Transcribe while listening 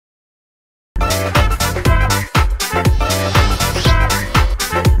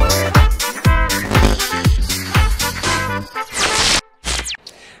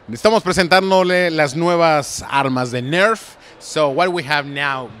Estamos presentándole las nuevas armas de Nerf. So what do we have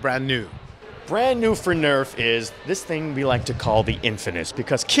now brand new? Brand new for Nerf is this thing we like to call the Infamous,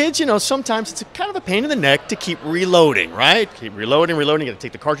 because kids, you know, sometimes it's kind of a pain in the neck to keep reloading, right? Keep reloading, you got to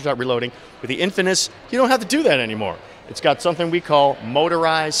take the cartridge out, reloading. With the Infamous, you don't have to do that anymore. It's got something we call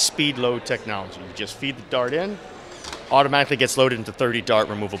motorized speed load technology. You just feed the dart in, automatically gets loaded into 30 dart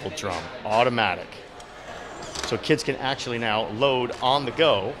removable drum. Automatic. So kids can actually now load on the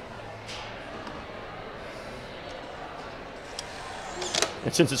go.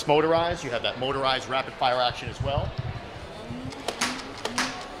 And since it's motorized, you have that motorized rapid fire action as well.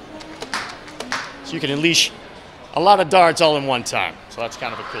 So you can unleash a lot of darts all in one time. So that's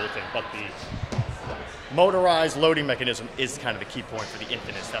kind of a cool thing. But the motorized loading mechanism is kind of the key point for the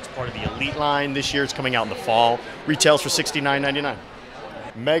Infamous. That's part of the Elite line this year. It's coming out in the fall. Retails for $69.99.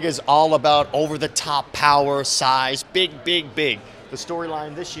 Mega's all about over-the-top power, size, big, big, big. The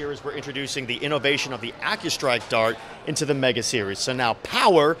storyline this year is we're introducing the innovation of the AccuStrike dart into the Mega series. So now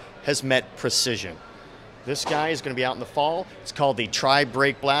power has met precision. This guy is going to be out in the fall. It's called the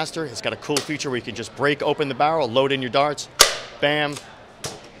Tri-Break Blaster. It's got a cool feature where you can just break open the barrel, load in your darts, bam,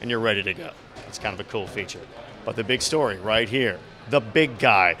 and you're ready to go. It's kind of a cool feature. But the big story right here, the big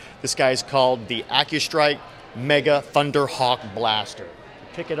guy. This guy is called the AccuStrike Mega Thunderhawk Blaster.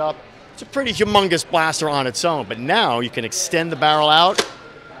 Pick it up. It's a pretty humongous blaster on its own, but now you can extend the barrel out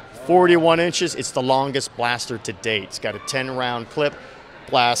 41 inches. It's the longest blaster to date. It's got a 10-round clip,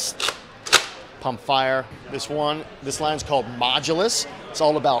 blast, pump fire. This line's called Modulus. It's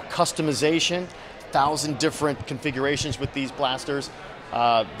all about customization, 1,000 different configurations with these blasters.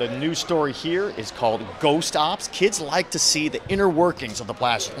 The new story here is called Ghost Ops. Kids like to see the inner workings of the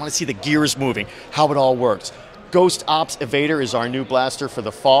blaster. They want to see the gears moving, how it all works. Ghost Ops Evader is our new blaster for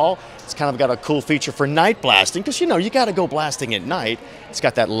the fall. It's kind of got a cool feature for night blasting, because you know, you got to go blasting at night. It's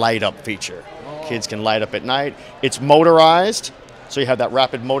got that light up feature. Kids can light up at night. It's motorized, so you have that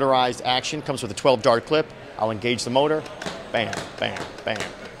rapid motorized action. Comes with a 12 dart clip. I'll engage the motor. Bam, bam, bam,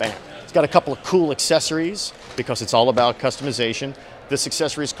 bam. It's got a couple of cool accessories because it's all about customization. This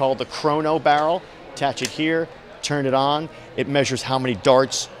accessory is called the Chrono Barrel. Attach it here, turn it on. It measures how many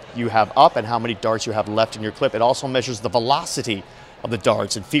darts you have up and how many darts you have left in your clip. It also measures the velocity of the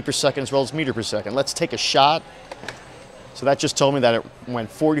darts in feet per second as well as meter per second. Let's take a shot. So that just told me that it went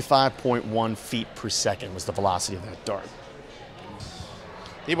 45.1 feet per second was the velocity of that dart.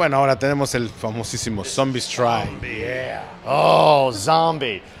 Y bueno, ahora tenemos el famosísimo Zombie Strike. Yeah. Oh,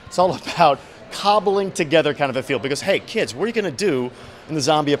 zombie. It's all about cobbling together kind of a feel, because hey, kids, what are you going to do in the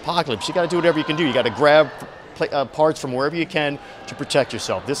zombie apocalypse? You got to do whatever you can do. You got to grab parts from wherever you can to protect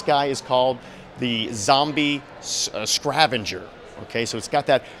yourself. This guy is called the Zombie Scavenger. Okay, so it's got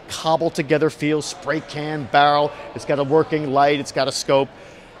that cobbled together feel, spray can, barrel. It's got a working light. It's got a scope.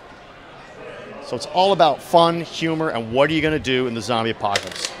 So it's all about fun, humor, and what are you going to do in the zombie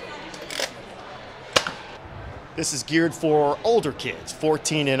apocalypse. This is geared for older kids,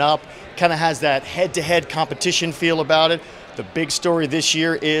 14 and up. Kind of has that head-to-head competition feel about it. The big story this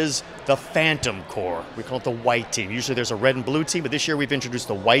year is the Phantom Corps. We call it the white team. Usually there's a red and blue team, but this year we've introduced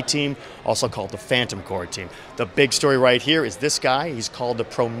the white team, also called the Phantom Corps team. The big story right here is this guy. He's called the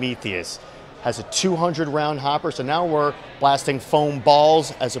Prometheus. Has a 200-round hopper, so now we're blasting foam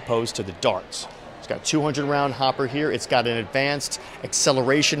balls as opposed to the darts. It's got a 200-round hopper here. It's got an advanced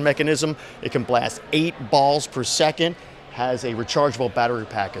acceleration mechanism. It can blast 8 balls per second. Has a rechargeable battery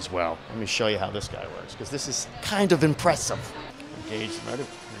pack as well. Let me show you how this guy works, because this is kind of impressive. Engage the motor.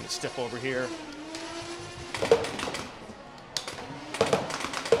 I'm going to step over here.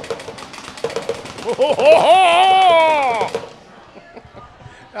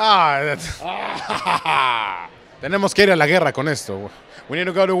 Tenemos que ir a la guerra con esto. We need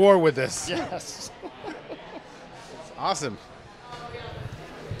to go to war with this. Yes. It's awesome.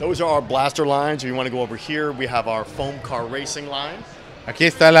 Those are our blaster lines. If you want to go over here, we have our foam car racing line. Aquí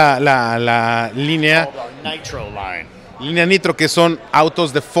está la línea. Called our nitro line. Línea nitro, que son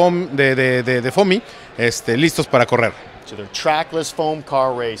autos de foamy, listos para correr. So they're trackless foam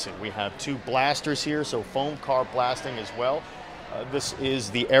car racing. We have 2 blasters here, so foam car blasting as well. This is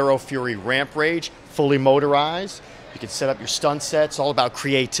the Aero Fury Ramp Rage, fully motorized. You can set up your stunt sets. It's all about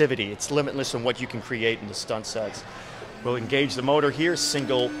creativity. It's limitless in what you can create in the stunt sets. We'll engage the motor here,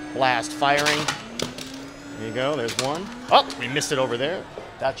 single blast firing. There you go, there's one. Oh, we missed it over there.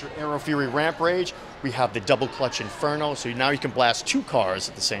 That's your Aero Fury Ramp Rage. We have the double clutch Inferno, so now you can blast 2 cars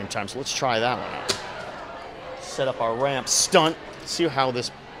at the same time. So let's try that one out. Set up our ramp stunt, see how this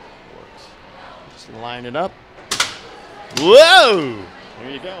works. Just line it up. Whoa!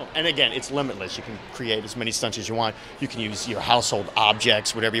 There you go. And again, it's limitless. You can create as many stunts as you want. You can use your household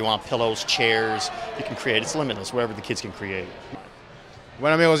objects, whatever you want, pillows, chairs. You can create. It's limitless, whatever the kids can create.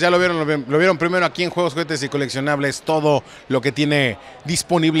 Bueno amigos, ya lo vieron primero aquí en Juegos, Juguetes y Coleccionables, todo lo que tiene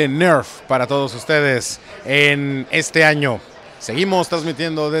disponible Nerf para todos ustedes en este año. Seguimos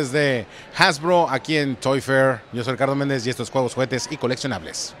transmitiendo desde Hasbro aquí en Toy Fair. Yo soy Ricardo Méndez y esto es Juegos, Juguetes y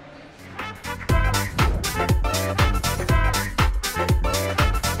Coleccionables.